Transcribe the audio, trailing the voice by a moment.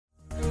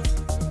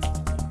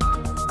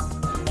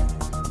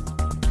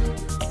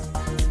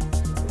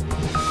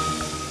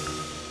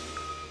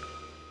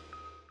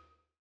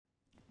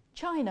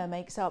China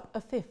makes up a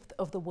fifth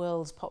of the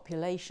world's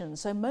population,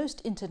 so most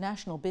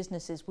international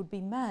businesses would be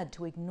mad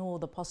to ignore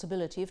the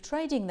possibility of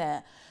trading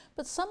there.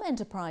 But some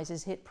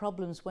enterprises hit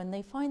problems when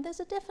they find there's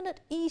a definite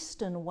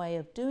Eastern way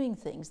of doing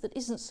things that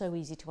isn't so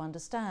easy to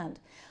understand.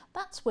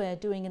 That's where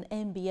doing an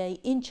MBA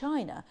in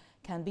China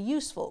can be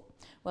useful.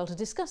 Well, to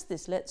discuss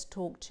this, let's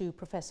talk to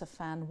Professor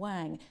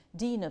Wang,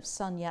 Dean of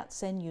Sun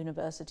Yat-Sen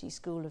University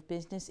School of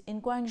Business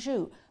in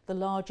Guangzhou, the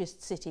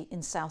largest city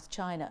in South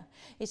China.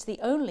 It's the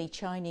only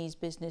Chinese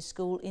business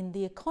school in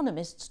The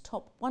Economist's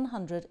top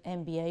 100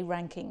 MBA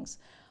rankings.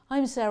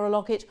 I'm Sarah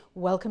Lockett.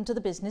 Welcome to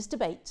the Business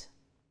Debate.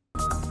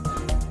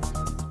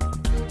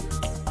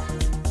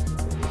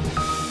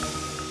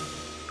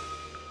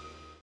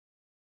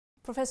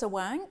 Professor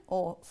Wang,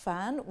 or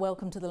Fan,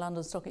 welcome to the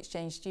London Stock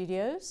Exchange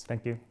studios.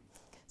 Thank you.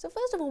 So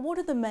first of all, what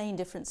are the main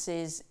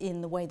differences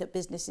in the way that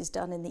business is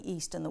done in the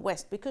East and the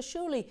West? Because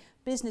surely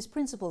business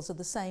principles are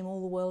the same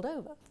all the world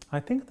over. I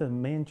think the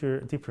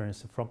major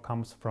difference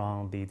comes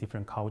from the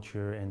different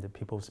culture and the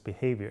people's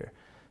behavior.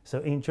 So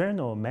in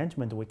general,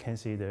 management we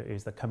consider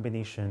is the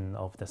combination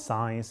of the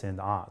science and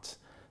the arts.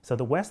 So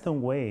the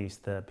Western ways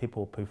that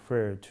people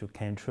prefer to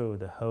control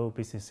the whole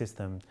business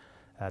system,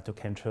 to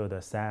control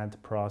the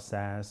set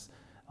process,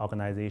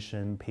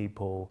 organization,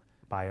 people,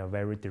 by a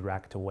very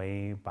direct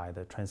way, by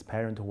the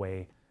transparent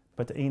way.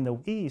 But in the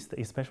East,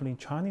 especially in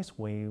Chinese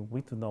way,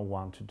 we do not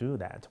want to do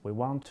that. We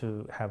want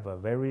to have a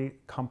very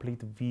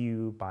complete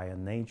view by a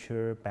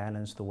nature,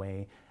 balanced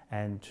way,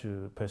 and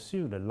to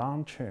pursue the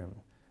long-term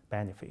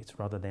benefits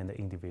rather than the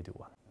individual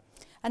one.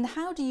 And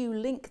how do you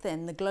link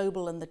then the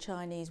global and the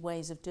Chinese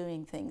ways of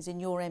doing things in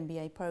your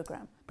MBA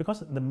program? Because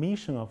the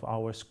mission of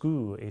our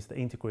school is to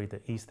integrate the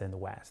East and the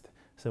West.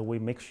 So we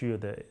make sure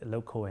the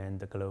local and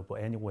the global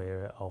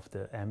anywhere of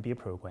the MBA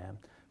program.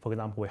 For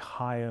example, we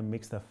hire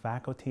mixed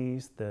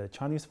faculties. The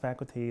Chinese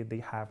faculty, they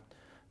have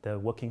the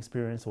working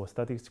experience or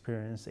study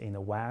experience in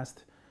the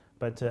West.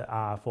 But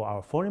for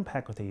our foreign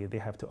faculty, they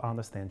have to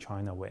understand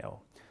China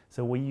well.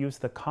 So we use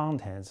the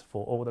contents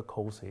for all the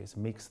courses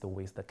mixed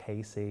with the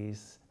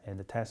cases and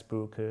the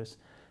textbooks,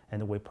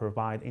 and we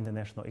provide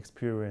international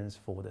experience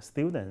for the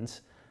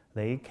students.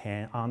 They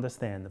can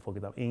understand, for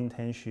example,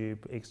 internship,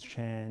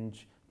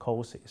 exchange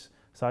courses.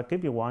 So I'll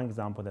give you one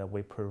example that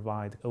we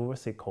provide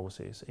overseas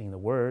courses in the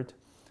world,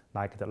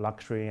 like the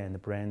luxury and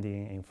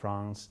branding in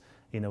France,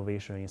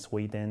 innovation in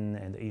Sweden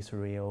and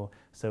Israel,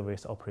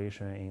 service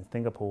operation in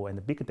Singapore,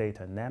 and big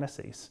data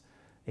analysis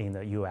in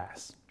the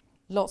US.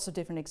 Lots of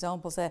different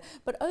examples there.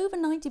 But over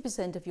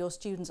 90% of your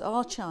students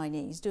are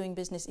Chinese doing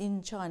business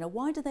in China.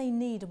 Why do they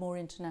need a more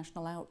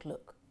international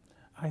outlook?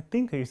 I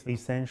think it's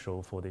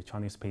essential for the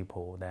Chinese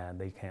people that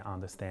they can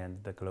understand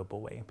the global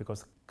way,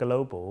 because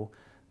global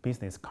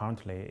business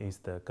currently is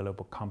the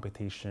global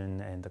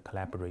competition and the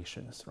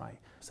collaborations, right?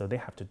 So they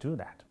have to do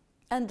that.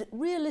 And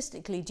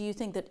realistically, do you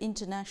think that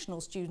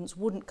international students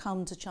wouldn't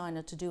come to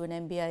China to do an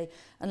MBA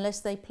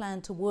unless they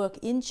plan to work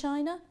in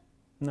China?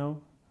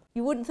 No.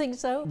 You wouldn't think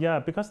so? Yeah,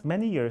 because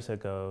many years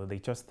ago, they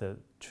just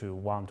to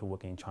want to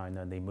work in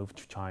China, they moved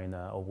to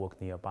China or work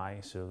nearby,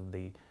 so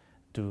they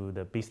do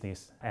the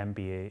business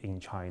MBA in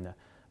China.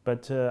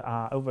 But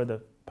over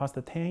the past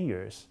 10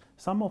 years,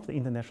 some of the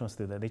international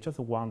students, they just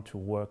want to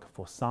work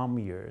for some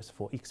years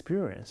for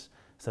experience.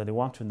 So they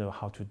want to know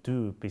how to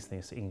do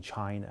business in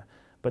China.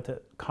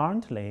 But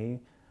currently,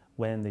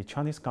 when the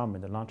Chinese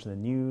government launched the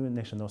new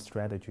national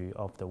strategy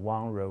of the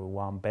One Road,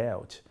 One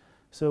Belt,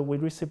 so we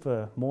receive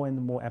more and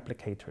more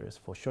applicators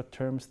for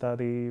short-term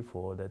study,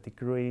 for the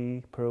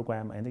degree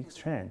program and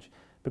exchange,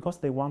 because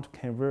they want to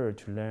convert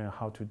to learn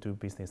how to do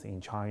business in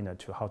China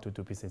to how to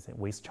do business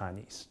with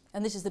Chinese.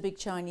 And this is the big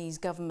Chinese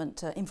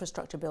government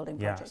infrastructure building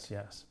project? Yes,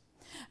 yes.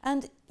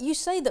 And you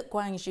say that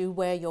Guangzhou,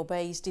 where you're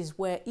based, is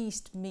where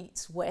East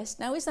meets West.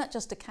 Now, is that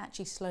just a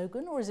catchy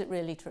slogan, or is it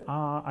really true?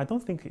 I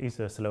don't think it's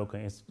a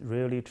slogan. It's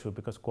really true,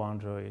 because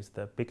Guangzhou is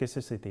the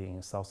biggest city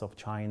in south of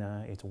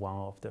China. It's one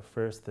of the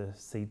first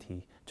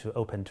city to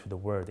open to the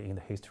world in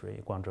the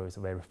history. Guangzhou is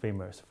very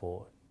famous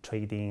for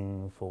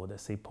trading, for the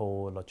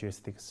seaport,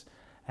 logistics,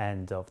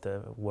 and of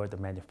the world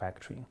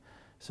manufacturing.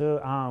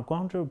 So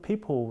Guangzhou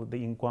people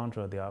in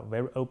Guangzhou, they are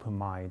very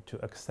open-minded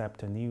to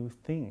accept new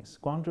things.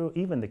 Guangzhou,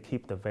 even they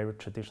keep the very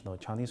traditional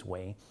Chinese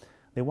way.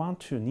 They want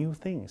to new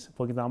things.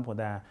 For example,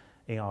 that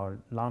in our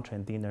lunch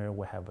and dinner,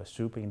 we have a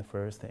soup in the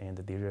first and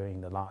the dinner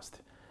in the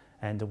last.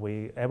 And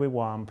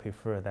everyone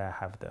prefer that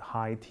have the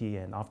high tea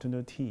and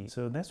afternoon tea.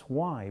 So that's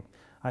why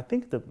I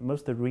think the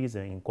most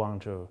reason in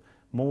Guangzhou,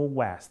 more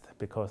West,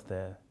 because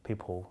the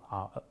people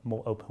are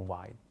more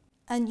open-minded.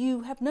 And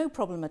you have no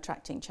problem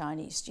attracting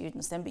Chinese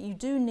students then, but you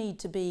do need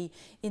to be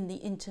in the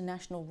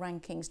international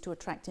rankings to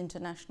attract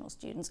international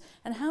students.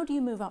 And how do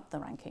you move up the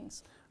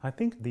rankings? I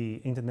think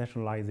the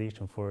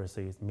internationalization for us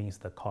means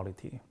the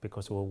quality,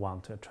 because we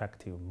want to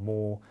attract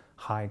more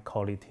high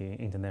quality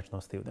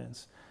international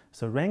students.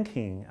 So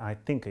ranking, I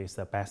think, is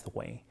the best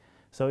way.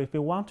 So if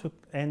you want to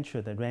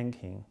enter the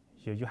ranking,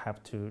 you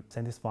have to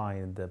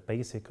satisfy the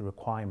basic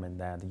requirement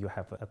that you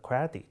have a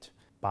credit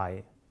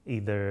by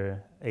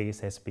either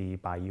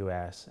ASSB by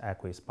US,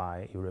 Equis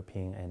by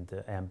European, and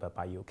MBA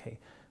by UK.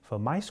 For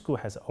my school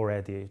has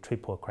already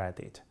triple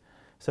credit.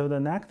 So the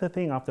next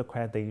thing after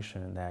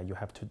accreditation that you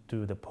have to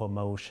do the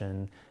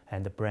promotion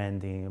and the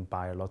branding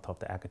by a lot of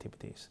the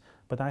activities.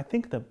 But I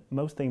think the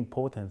most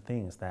important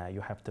thing is that you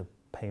have to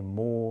pay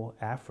more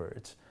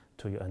effort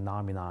to your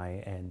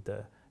alumni and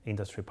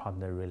industry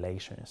partner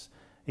relations.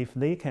 If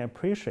they can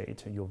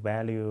appreciate your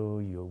value,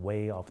 your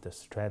way of the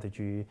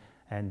strategy,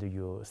 and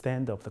your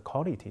standard of the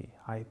quality,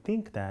 I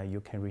think that you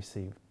can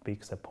receive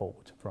big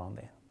support from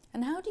them.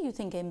 And how do you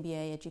think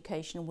MBA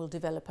education will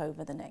develop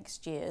over the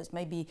next years?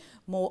 Maybe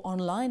more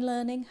online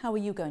learning? How are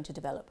you going to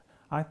develop?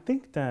 I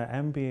think that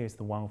MBA is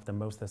one of the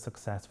most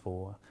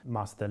successful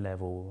master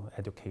level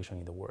education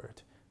in the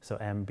world. So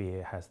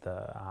MBA has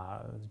the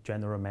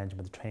general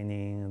management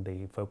training,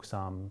 they focus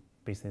on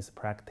business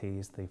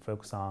practice, they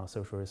focus on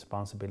social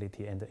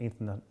responsibility and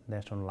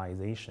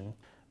internationalization.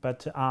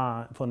 But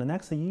for the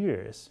next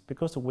years,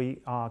 because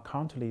we are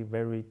currently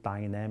very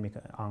dynamic,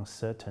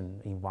 uncertain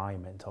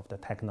environment of the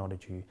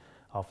technology,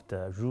 of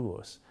the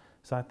rules,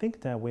 so I think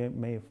that we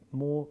may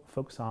more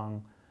focus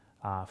on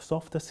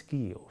softer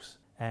skills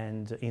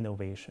and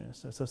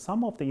innovations. So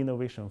some of the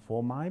innovation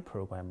for my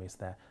program is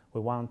that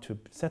we want to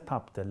set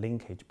up the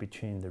linkage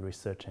between the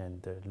research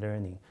and the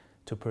learning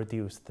to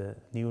produce the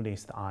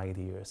newest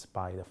ideas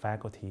by the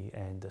faculty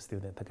and the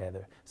student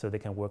together, so they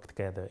can work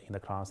together in the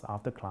class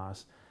after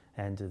class,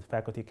 and the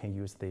faculty can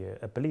use their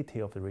ability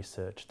of the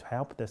research to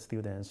help the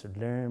students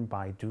learn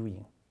by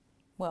doing.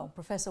 Well,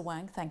 Professor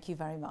Wang, thank you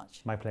very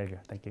much. My pleasure,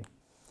 thank you.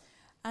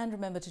 And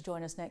remember to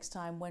join us next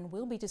time when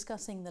we'll be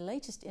discussing the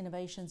latest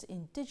innovations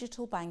in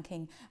digital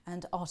banking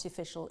and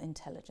artificial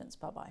intelligence.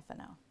 Bye-bye for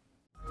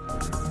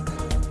now.